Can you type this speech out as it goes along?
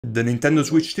The Nintendo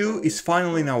Switch 2 is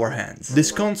finally in our hands. This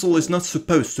console is not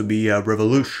supposed to be a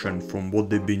revolution from what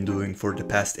they've been doing for the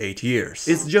past 8 years.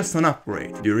 It's just an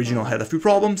upgrade. The original had a few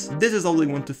problems, this is how they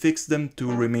want to fix them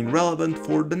to remain relevant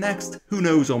for the next who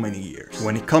knows how many years.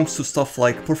 When it comes to stuff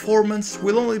like performance,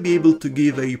 we'll only be able to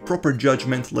give a proper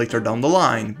judgment later down the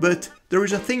line, but there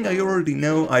is a thing I already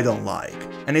know I don't like,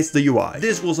 and it's the UI.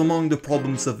 This was among the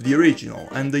problems of the original,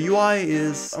 and the UI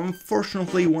is,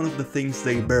 unfortunately, one of the things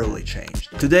they barely changed.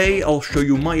 Today I'll show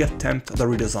you my attempt at a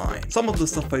redesign. Some of the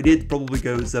stuff I did probably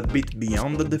goes a bit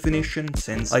beyond the definition,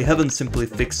 since I haven't simply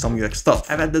fixed some UX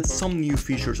stuff. I've added some new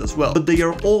features as well, but they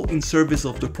are all in service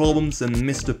of the problems and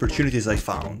missed opportunities I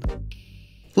found.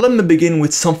 Let me begin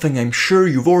with something I'm sure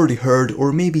you've already heard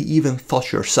or maybe even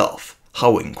thought yourself.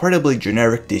 How incredibly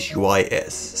generic this UI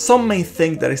is. Some may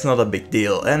think that it's not a big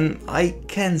deal, and I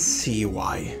can see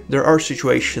why. There are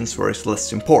situations where it's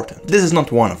less important. This is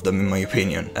not one of them in my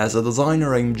opinion. As a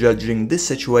designer, I'm judging this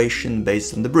situation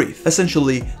based on the brief.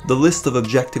 Essentially, the list of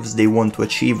objectives they want to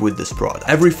achieve with this product.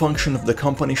 Every function of the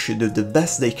company should do the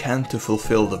best they can to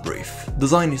fulfill the brief.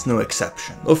 Design is no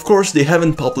exception. Of course, they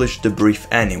haven't published the brief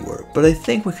anywhere, but I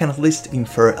think we can at least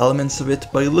infer elements of it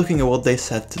by looking at what they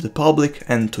said to the public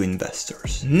and to investors.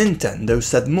 Nintendo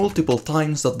said multiple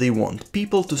times that they want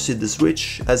people to see the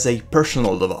Switch as a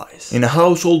personal device. In a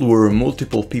household where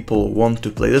multiple people want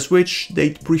to play the Switch,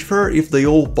 they'd prefer if they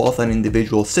all bought an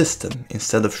individual system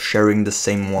instead of sharing the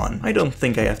same one. I don't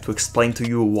think I have to explain to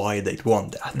you why they'd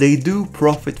want that. They do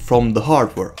profit from the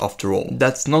hardware, after all.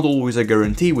 That's not always a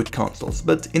guarantee with consoles,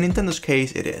 but in Nintendo's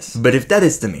case it is. But if that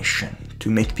is the mission,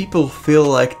 to make people feel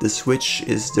like the Switch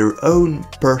is their own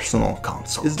personal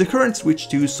console, is the current Switch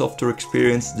 2 software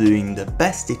experience doing the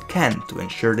best it can to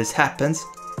ensure this happens?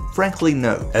 Frankly,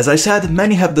 no. As I said,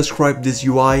 many have described this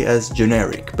UI as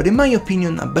generic, but in my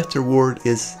opinion a better word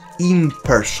is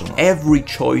impersonal. Every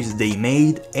choice they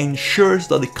made ensures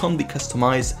that it can't be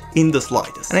customized in the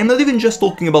slightest. And I'm not even just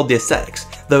talking about the aesthetics,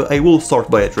 though I will start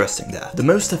by addressing that. The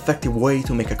most effective way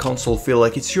to make a console feel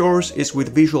like it's yours is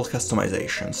with visual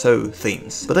customization, so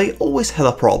themes. But I always had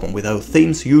a problem with how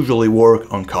themes usually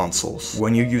work on consoles.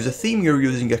 When you use a theme, you're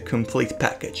using a complete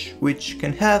package, which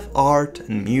can have art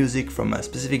and music from a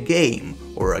specific game,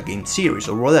 or a game series,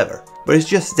 or whatever. But it's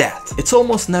just that. It's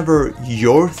almost never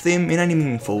your theme in any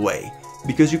meaningful way,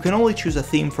 because you can only choose a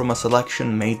theme from a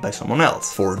selection made by someone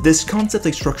else. For this concept,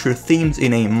 I structure themes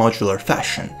in a modular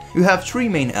fashion. You have three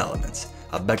main elements: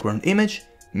 a background image,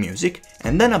 music,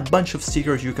 and then a bunch of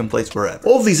stickers you can place wherever.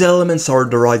 All these elements are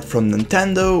derived from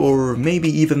Nintendo, or maybe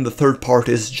even the third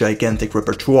party's gigantic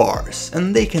repertoires,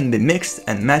 and they can be mixed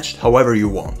and matched however you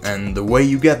want. And the way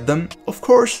you get them, of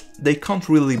course, they can't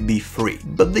really be free,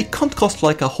 but they can't cost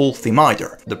like a whole theme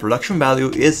either. The production value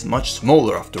is much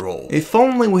smaller after all. If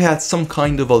only we had some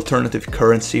kind of alternative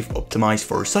currency optimized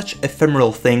for such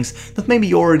ephemeral things that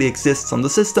maybe already exists on the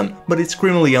system, but it's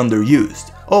criminally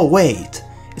underused. Oh wait,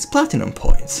 it's platinum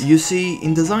points. You see,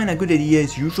 in design a good idea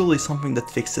is usually something that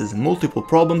fixes multiple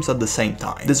problems at the same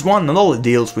time. This one not only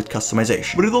deals with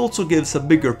customization, but it also gives a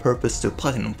bigger purpose to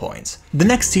platinum points. The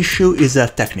next issue is a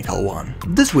technical one.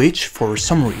 The Switch, for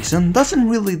some reason, doesn't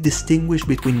really distinguish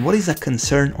between what is a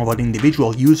concern of an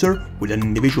individual user with an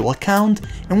individual account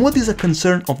and what is a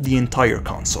concern of the entire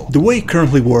console. The way it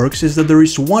currently works is that there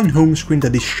is one home screen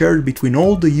that is shared between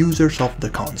all the users of the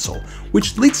console,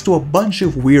 which leads to a bunch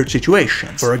of weird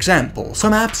situations. For example,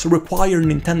 some apps require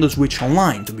Nintendo Switch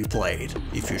Online to be played.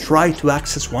 If you try to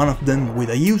access one of them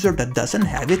with a user that doesn't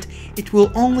have it, it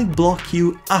will only block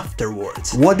you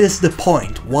afterwards. What is the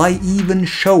point? Why even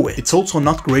show it? It's also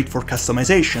not great for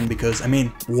customization because, I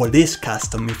mean, what is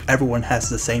custom if everyone has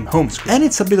the same home screen? And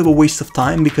it's a bit of a waste of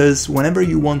time because whenever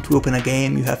you want to open a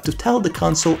game, you have to tell the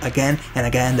console again and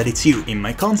again that it's you. In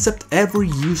my concept, every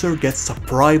user gets a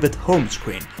private home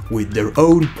screen with their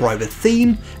own private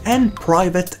theme and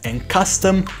private and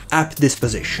custom app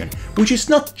disposition, which is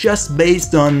not just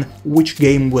based on which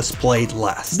game was played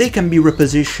last. They can be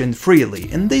repositioned freely,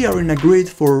 and they are in a grid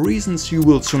for reasons you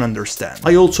will soon understand.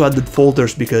 I also added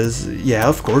folders because, yeah,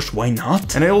 of course, why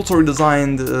not? And I also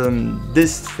redesigned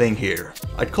this thing here.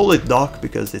 I'd call it dock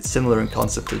because it's similar in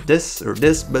concept to this or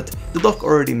this, but the dock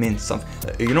already means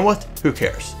something. You know what? Who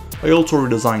cares? I also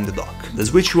redesigned the dock. The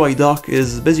Switch UI dock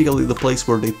is basically the place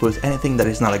where they put anything that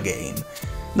is not a game.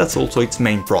 That's also its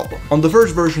main problem. On the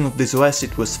first version of this OS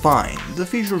it was fine, the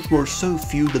features were so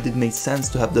few that it made sense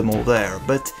to have them all there,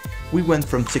 but we went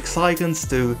from 6 icons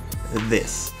to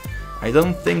this. I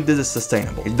don't think this is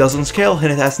sustainable. It doesn't scale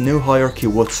and it has no hierarchy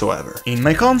whatsoever. In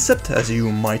my concept, as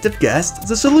you might have guessed,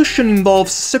 the solution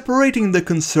involves separating the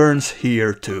concerns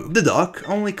here too. The dock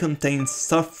only contains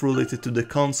stuff related to the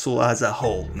console as a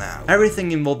whole now.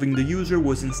 Everything involving the user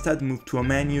was instead moved to a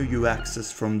menu you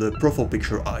access from the profile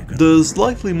picture icon. The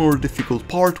slightly more difficult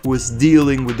part was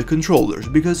dealing with the controllers,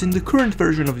 because in the current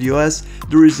version of the OS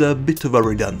there is a bit of a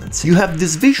redundancy. You have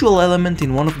this visual element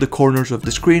in one of the corners of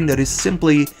the screen that is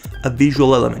simply a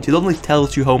visual element. It only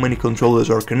tells you how many controllers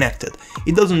are connected.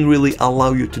 It doesn't really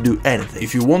allow you to do anything.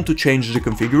 If you want to change the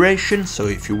configuration, so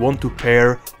if you want to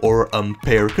pair or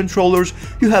unpair controllers,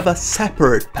 you have a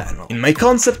separate panel. In my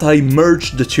concept, I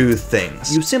merged the two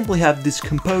things. You simply have this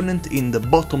component in the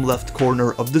bottom left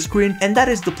corner of the screen, and that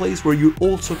is the place where you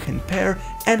also can pair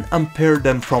and unpair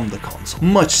them from the console.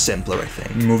 Much simpler, I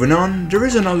think. Moving on, there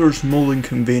is another small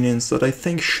inconvenience that I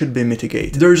think should be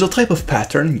mitigated. There is a type of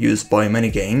pattern used by many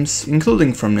games,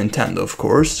 including from Nintendo of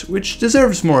course, which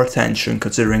deserves more attention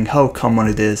considering how common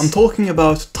it is. I'm talking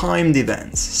about timed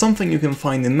events, something you can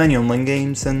find in many online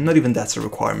games and not even that's a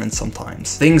requirement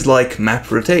sometimes. Things like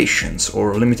map rotations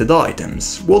or limited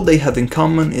items, what they have in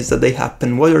common is that they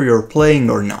happen whether you're playing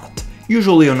or not.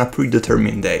 Usually on a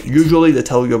predetermined day. Usually they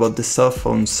tell you about this stuff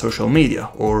on social media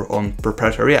or on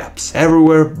proprietary apps,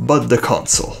 everywhere but the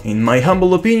console. In my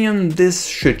humble opinion, this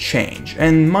should change,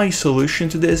 and my solution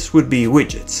to this would be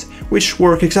widgets, which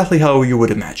work exactly how you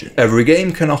would imagine. Every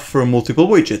game can offer multiple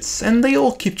widgets, and they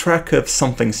all keep track of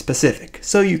something specific,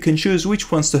 so you can choose which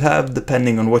ones to have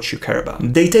depending on what you care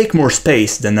about. They take more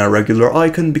space than a regular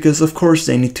icon because of course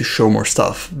they need to show more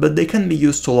stuff, but they can be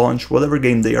used to launch whatever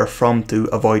game they are from to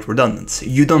avoid redundancy.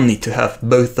 You don't need to have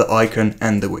both the icon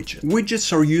and the widget.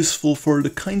 Widgets are useful for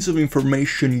the kinds of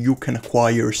information you can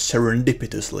acquire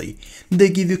serendipitously. They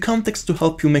give you context to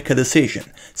help you make a decision,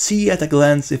 see at a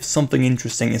glance if something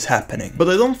interesting is happening. But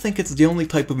I don't think it's the only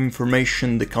type of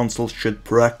information the console should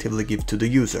proactively give to the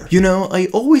user. You know, I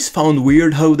always found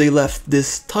weird how they left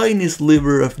this tiny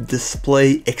sliver of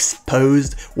display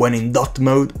exposed when in docked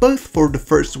mode, both for the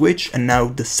first switch and now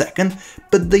the second,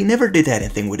 but they never did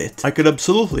anything with it. I could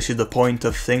absolutely see the point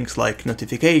of things like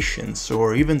notifications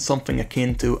or even something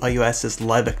akin to iOS's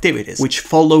live activities, which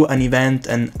follow an event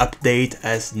and update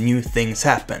as new things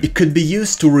happen. It could be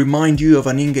used to remind you of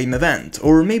an in-game event,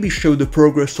 or maybe show the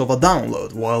progress of a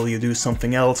download while you do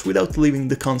something else without leaving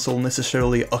the console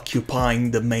necessarily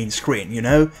occupying the main screen, you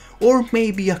know? Or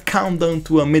maybe a countdown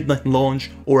to a midnight launch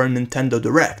or a Nintendo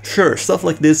Direct. Sure, stuff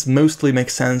like this mostly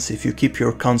makes sense if you keep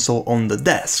your console on the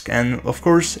desk, and of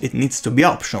course it needs to be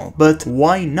optional, but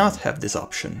why not have this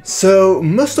option? So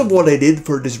most of what I did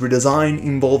for this redesign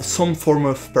involves some form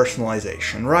of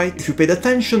personalization, right? If you paid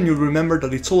attention, you'll remember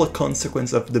that it's all a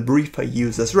consequence of the brief I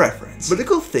used as reference. But the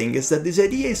cool thing is that this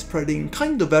idea is spreading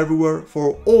kind of everywhere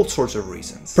for all sorts of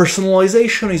reasons.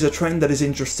 Personalization is a trend that is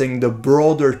interesting the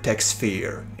broader tech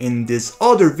sphere. In this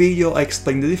other video I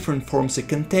explain the different forms it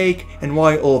can take and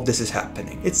why all of this is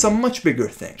happening. It's a much bigger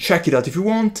thing. Check it out if you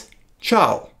want.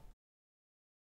 Ciao!